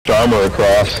armor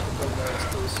across.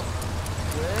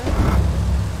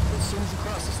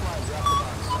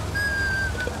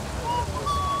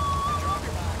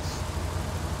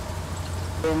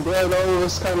 I'm glad all of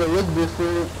us kind of look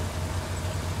different.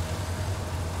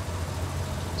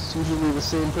 It's usually the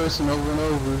same person over and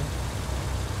over.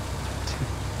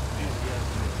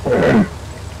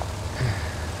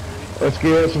 Let's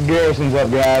get some garrisons up,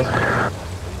 guys.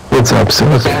 What's up,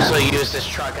 Sis? Also use this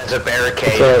truck as a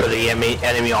barricade for the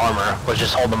enemy armor. We'll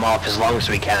just hold them off as long as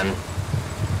we can.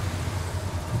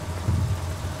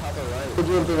 We're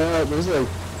jumping out. There's like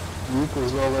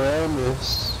vehicles all around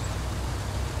us.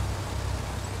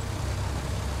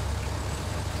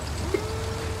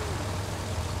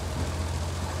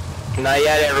 Not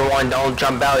yet, everyone. Don't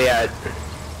jump out yet.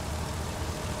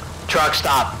 Truck,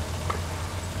 stop.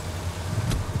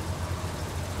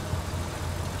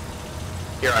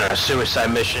 You're on a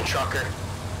suicide mission, trucker.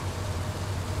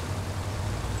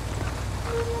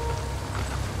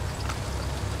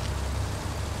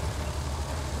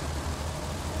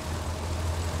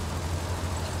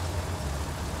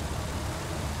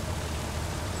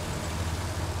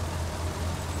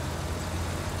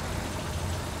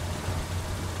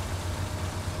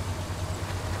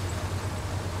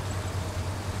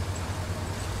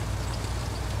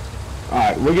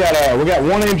 Alright, we got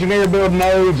one engineer building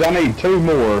nodes. I need 2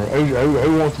 more.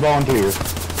 Who wants to volunteer?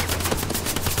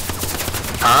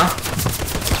 Huh?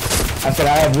 I said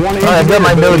I have one engineer. Alright, I've got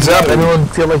my nodes up. Anyone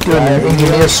feel like doing an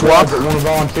engineer swap? I want to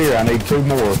volunteer. I need 2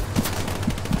 more.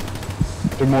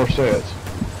 2 more sets.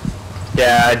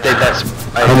 Yeah, I think that's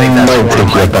might one take of my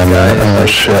you up on that. guys. Oh,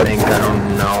 shit. I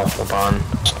don't know. Hold on.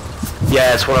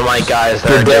 Yeah, it's one of my guys that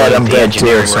You're are dead. doing I'm the dead too,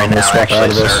 engineering so right I'm gonna now, swap out actually,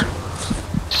 of this. sir.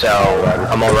 So,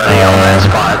 I'm already on that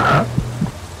spot.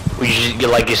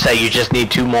 Like you say, you just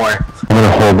need 2 more. I'm gonna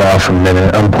hold off a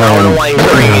minute. I'm I don't playing know why you're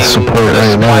bringing support the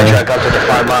right supply now. truck up to the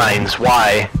front lines.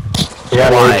 Why? Yeah,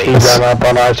 Why? he's down up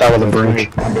on our side of the bridge.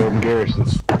 I'm building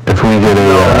garrisons. If we get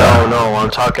a No, I'm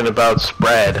talking about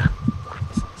spread.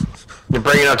 You're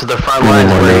bringing it up to the front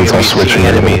lines where you're I'll going to be switch seeing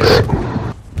in a enemies. little bit.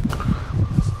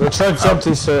 The truck's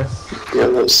empty, sir. Yeah,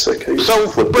 that was sick.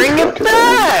 So bring it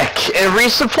back and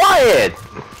resupply it.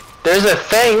 There's a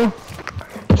thing.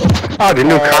 Oh, the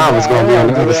new car was gonna be on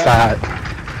the other side.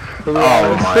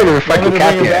 Oh my. Still reflecting Bring it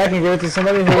cap back and give it to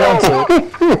somebody who wants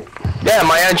it. Yeah,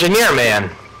 my engineer man.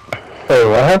 Hey,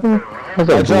 what happened? What's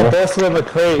I up, dropped Jimmy? Bessie in the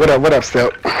crate. What up,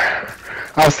 Stilt?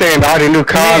 I was saying, all the new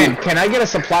car, Can I get a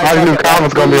supply all the new truck? car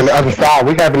was gonna be on the other side.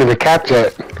 We haven't even capped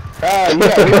yet. Yeah, we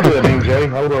can do it, MJ.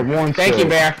 Hold up one Thank you,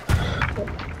 Bear.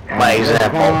 My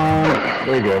example.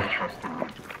 There you go.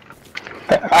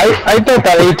 I thought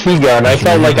that AT gun, I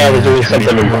felt like I was doing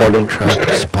something important. Truck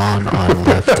spawn on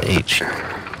left HQ.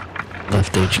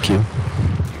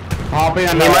 Hop in.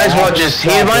 He might as well just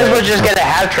get a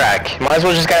half track. Might as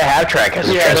well just get a half track as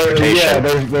a transportation.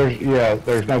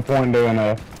 There's no point in doing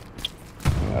a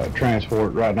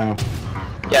transport right now.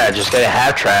 Yeah, just get a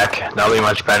half track. That'll be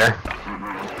much better.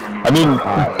 I mean,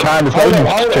 kind of hard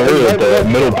to carry at the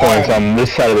middle points on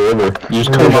this side of the river. You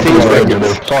just come up and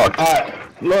regular talk. Alright,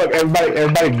 look,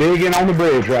 everybody dig in on the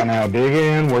bridge right now. Dig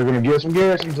in. We're gonna get some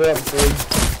garrisons up before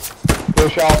you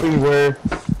push off anywhere.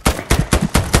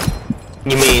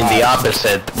 You mean the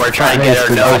opposite. We're trying to get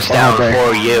our nose down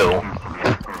for you.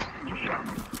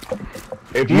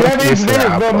 If you have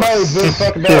engineers build nodes, do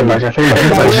fucking Yeah, Mike, I think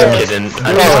I'm just kidding.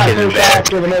 I'm just kidding, man.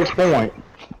 to the next point.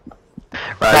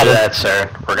 Roger that, sir.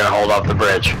 We're gonna hold off the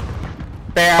bridge.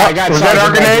 Bear, I got Was that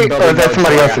our grenade, or is that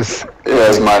somebody else's? Yeah,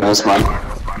 it's mine, it's mine.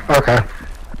 Okay.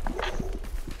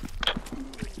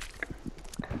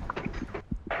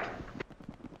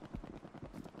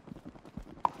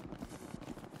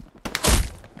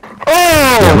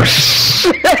 Oh,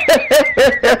 shit!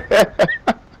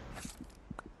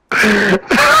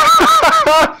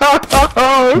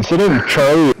 Considering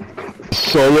Charlie is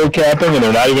solo capping and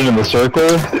they're not even in the circle,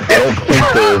 I don't think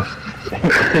they're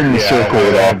in the circle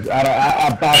at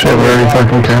all. Shit, we're already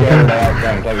fucking camping?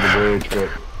 Trying to take the bridge, but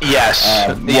Yes.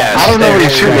 Yes. I don't know where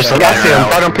he's they're shooting. I see him.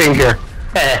 Right on ping here.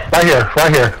 Eh,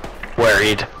 Right here.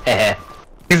 worried. Eh.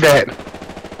 He's dead.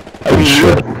 I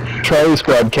mean, Charlie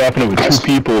squad capping it with 2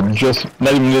 people, just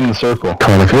not even in the circle.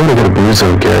 Come on, if you want to get a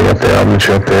boozo, Gary, up there, I'll meet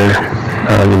you up there.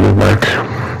 Give me Mark.